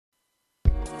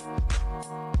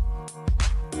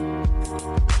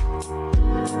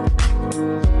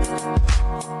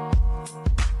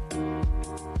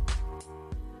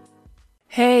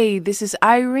Hey, this is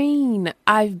Irene.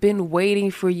 I've been waiting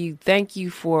for you. Thank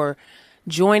you for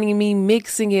joining me,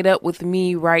 mixing it up with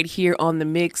me right here on The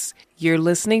Mix. You're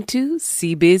listening to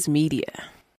CBiz Media.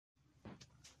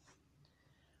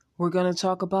 We're going to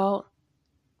talk about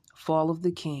Fall of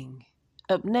the King.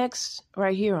 Up next,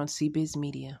 right here on CBiz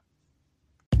Media.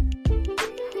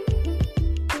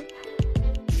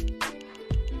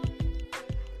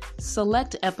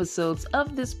 Select episodes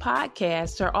of this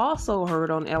podcast are also heard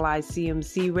on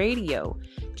LICMC Radio.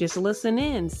 Just listen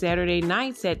in Saturday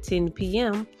nights at 10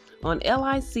 p.m. on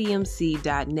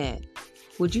licmc.net.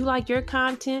 Would you like your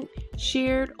content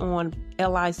shared on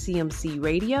LICMC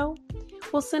Radio?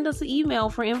 Well, send us an email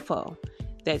for info.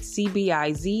 That's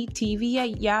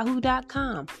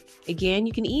cbiztv@yahoo.com. Again,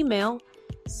 you can email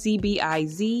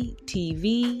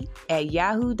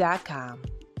cbiztv@yahoo.com.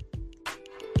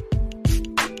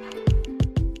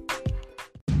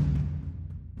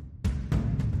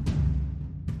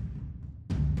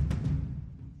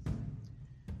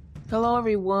 Hello,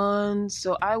 everyone.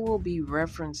 So I will be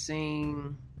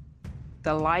referencing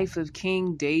the life of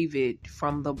King David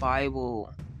from the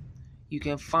Bible. You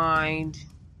can find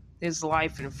his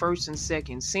life in 1st and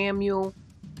 2nd Samuel,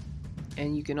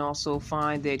 and you can also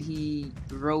find that he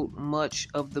wrote much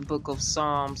of the book of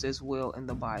Psalms as well in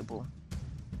the Bible.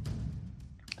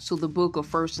 So the book of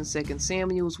 1st and 2nd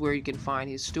Samuel is where you can find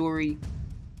his story,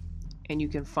 and you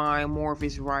can find more of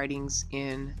his writings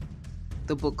in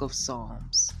the book of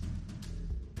Psalms.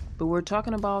 But we're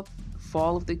talking about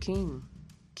Fall of the King,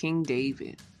 King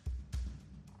David.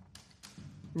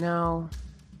 Now,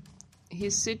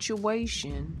 his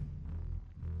situation,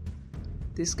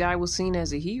 this guy was seen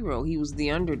as a hero. He was the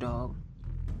underdog.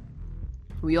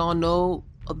 We all know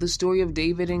of the story of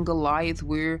David and Goliath,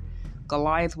 where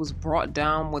Goliath was brought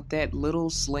down with that little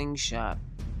slingshot.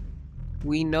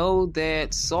 We know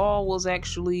that Saul was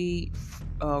actually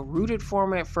rooted for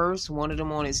him at first, wanted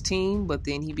him on his team, but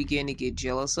then he began to get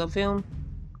jealous of him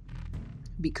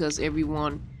because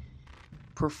everyone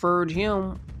preferred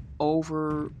him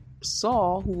over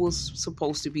Saul, who was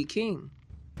supposed to be king.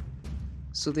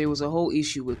 So there was a whole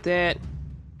issue with that.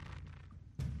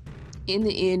 In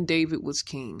the end, David was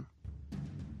king.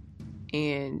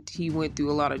 And he went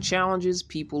through a lot of challenges.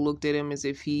 People looked at him as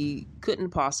if he couldn't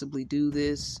possibly do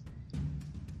this.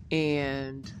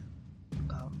 And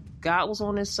God was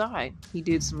on his side. He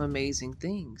did some amazing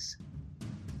things.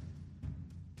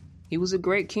 He was a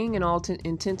great king in all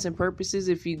intents and purposes.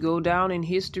 If you go down in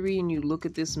history and you look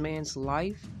at this man's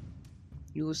life,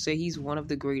 you will say he's one of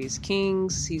the greatest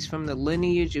kings. He's from the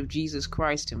lineage of Jesus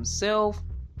Christ himself.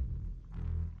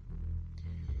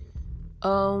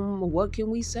 What can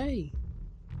we say?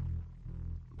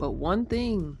 But one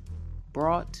thing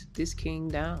brought this king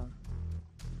down,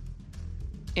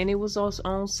 and it was his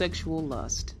own sexual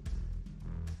lust.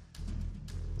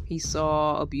 He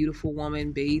saw a beautiful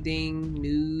woman bathing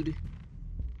nude.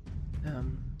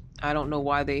 I don't know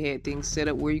why they had things set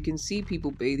up where you can see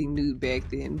people bathing nude back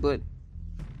then, but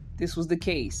this was the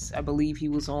case. I believe he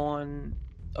was on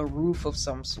a roof of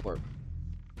some sort.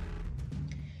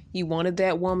 He wanted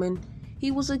that woman.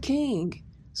 He was a king,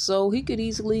 so he could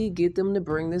easily get them to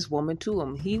bring this woman to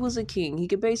him. He was a king. He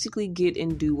could basically get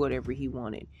and do whatever he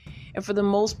wanted. And for the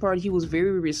most part, he was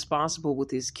very responsible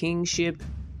with his kingship.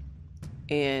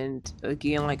 And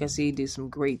again, like I said, he did some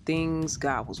great things.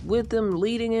 God was with him,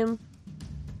 leading him.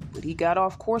 But he got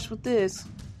off course with this.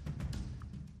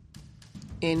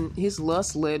 And his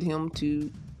lust led him to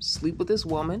sleep with this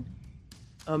woman,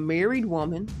 a married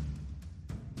woman.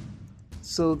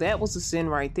 So that was a sin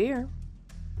right there.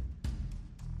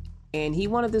 And he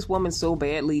wanted this woman so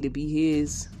badly to be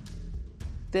his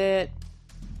that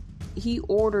he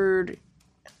ordered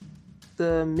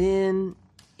the men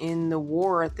in the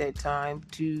war at that time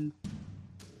to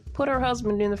put her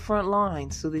husband in the front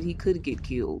line so that he could get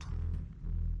killed,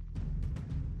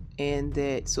 and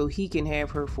that so he can have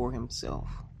her for himself.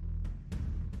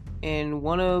 And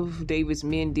one of David's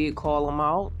men did call him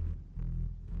out,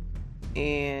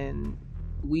 and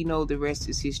we know the rest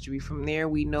is history. From there,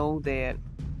 we know that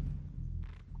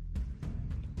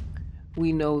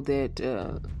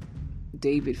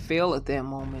David fell at that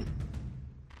moment.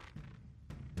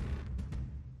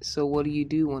 So what do you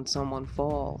do when someone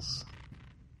falls?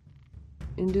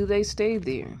 And do they stay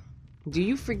there? Do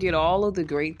you forget all of the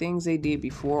great things they did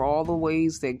before, all the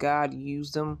ways that God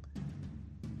used them?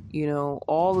 You know,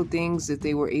 all the things that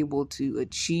they were able to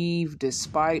achieve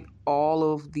despite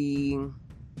all of the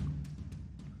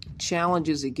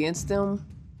challenges against them?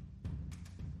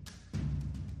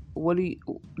 What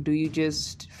do you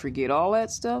just forget all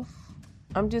that stuff?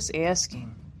 I'm just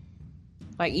asking.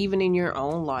 Like, even in your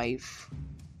own life,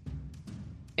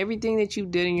 Everything that you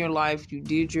did in your life, you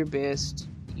did your best.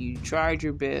 You tried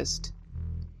your best.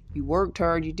 You worked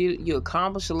hard. You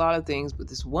accomplished a lot of things, but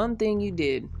this one thing you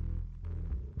did,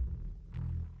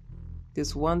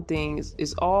 this one thing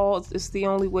it's the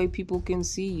only way people can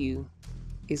see you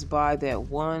is by that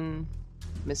one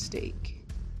mistake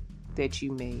that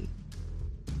you made.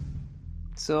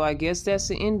 So I guess that's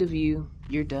the end of you.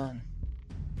 You're done.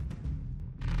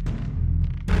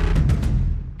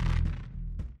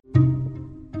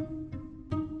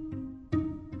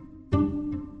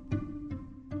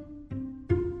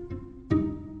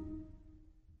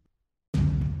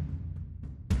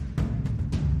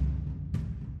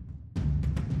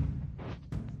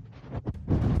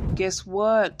 Guess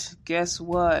what? Guess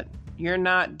what? You're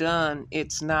not done.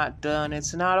 It's not done.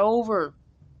 It's not over.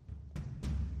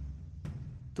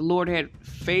 The Lord had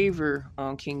favor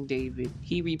on King David.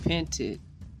 He repented.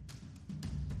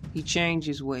 He changed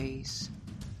his ways.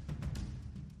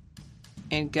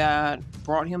 And God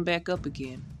brought him back up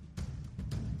again.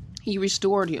 He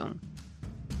restored him.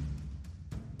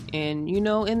 And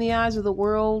in the eyes of the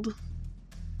world,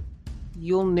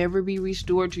 you'll never be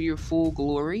restored to your full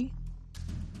glory.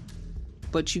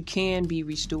 But you can be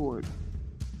restored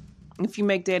if you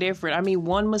make that effort.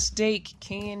 One mistake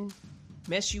can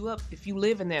mess you up if you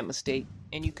live in that mistake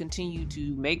and you continue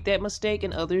to make that mistake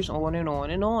and others on and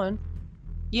on and on.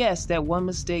 Yes, that one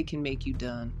mistake can make you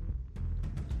done.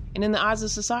 And in the eyes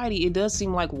of society, it does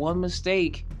seem like one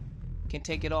mistake can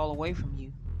take it all away from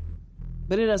you.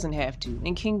 But it doesn't have to.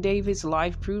 And King David's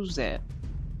life proves that.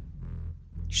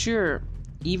 Sure,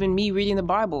 even me reading the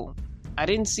Bible, I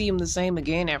didn't see him the same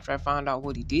again after I found out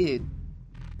what he did.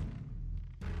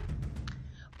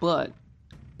 But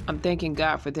I'm thanking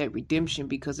God for that redemption,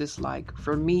 because it's like,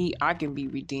 for me, I can be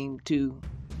redeemed too.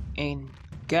 And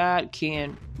God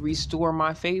can restore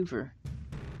my favor.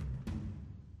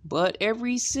 But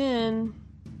every sin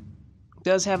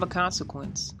does have a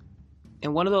consequence.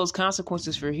 And one of those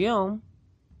consequences for him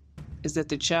is that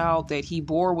the child that he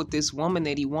bore with this woman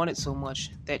that he wanted so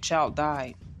much, that child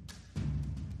died.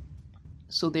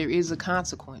 So there is a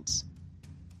consequence.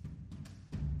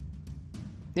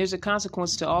 There's a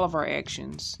consequence to all of our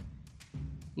actions.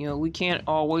 We can't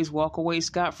always walk away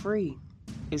scot-free.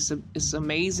 It's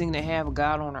amazing to have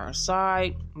God on our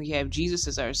side. We have Jesus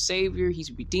as our Savior.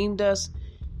 He's redeemed us.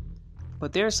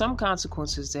 But there are some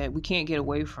consequences that we can't get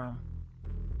away from.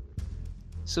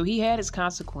 So he had his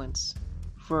consequence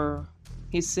for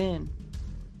his sin.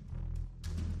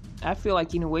 I feel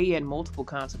like in a way he had multiple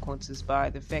consequences by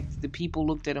the fact that the people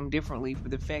looked at him differently, for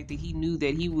the fact that he knew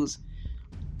that he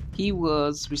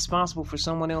was responsible for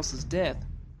someone else's death.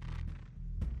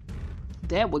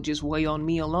 That would just weigh on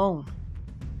me alone.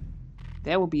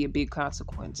 That would be a big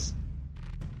consequence.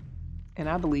 And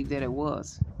I believe that it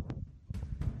was.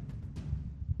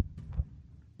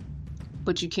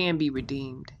 But you can be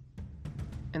redeemed.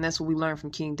 And that's what we learn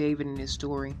from King David in his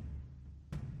story.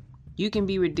 You can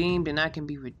be redeemed and I can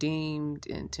be redeemed.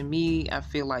 And to me, I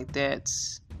feel like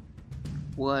that's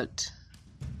what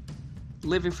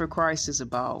living for Christ is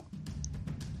about.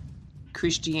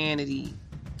 Christianity,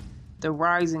 the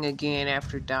rising again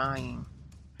after dying.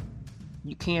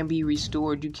 You can be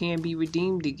restored. You can be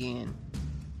redeemed again.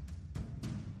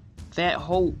 That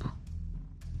hope.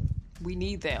 We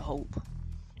need that hope.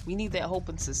 We need that hope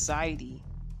in society.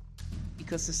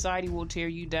 Because society will tear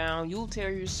you down. You'll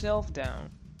tear yourself down.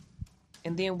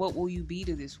 And then what will you be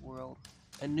to this world?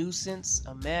 A nuisance,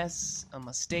 a mess, a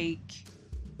mistake,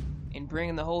 and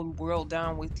bringing the whole world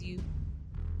down with you?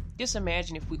 Just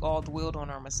imagine if we all dwelled on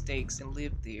our mistakes and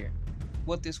lived there,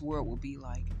 what this world will be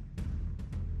like.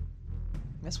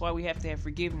 That's why we have to have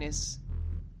forgiveness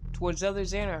towards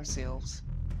others and ourselves.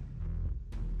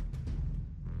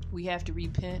 We have to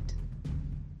repent,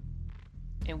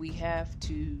 and we have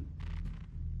to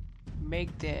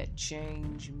make that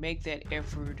change, make that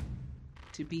effort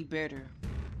to be better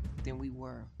than we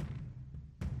were.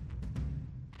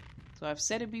 So I've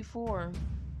said it before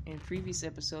in previous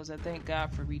episodes, I thank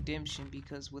God for redemption,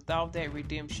 because without that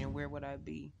redemption, where would I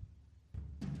be?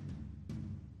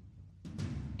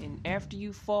 And after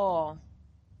you fall,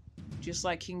 just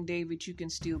like King David, you can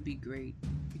still be great.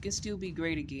 You can still be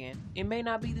great again. It may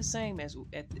not be the same as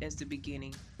the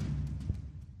beginning,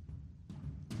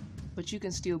 but you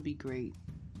can still be great.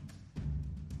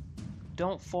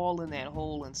 Don't fall in that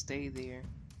hole and stay there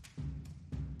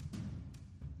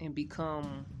and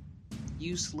become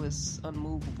useless,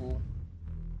 unmovable.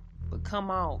 But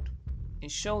come out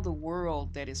and show the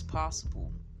world that it's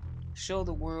possible. Show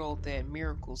the world that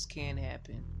miracles can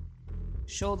happen.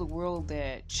 Show the world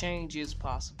that change is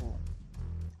possible.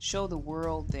 Show the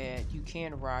world that you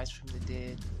can rise from the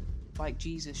dead. like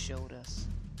Jesus showed us.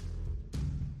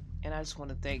 And I just want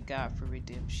to thank God for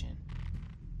redemption.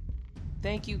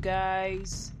 Thank you,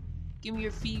 guys. Give me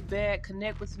your feedback.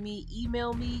 Connect with me.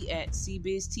 Email me at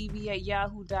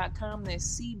cbiztv@yahoo.com.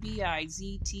 That's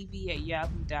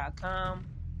cbiztv@yahoo.com.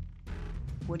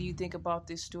 What do you think about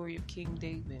this story of King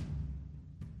David?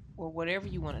 Or whatever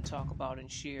you want to talk about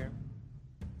and share.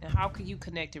 And how can you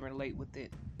connect and relate with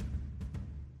it?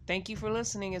 Thank you for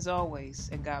listening as always,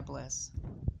 and God bless.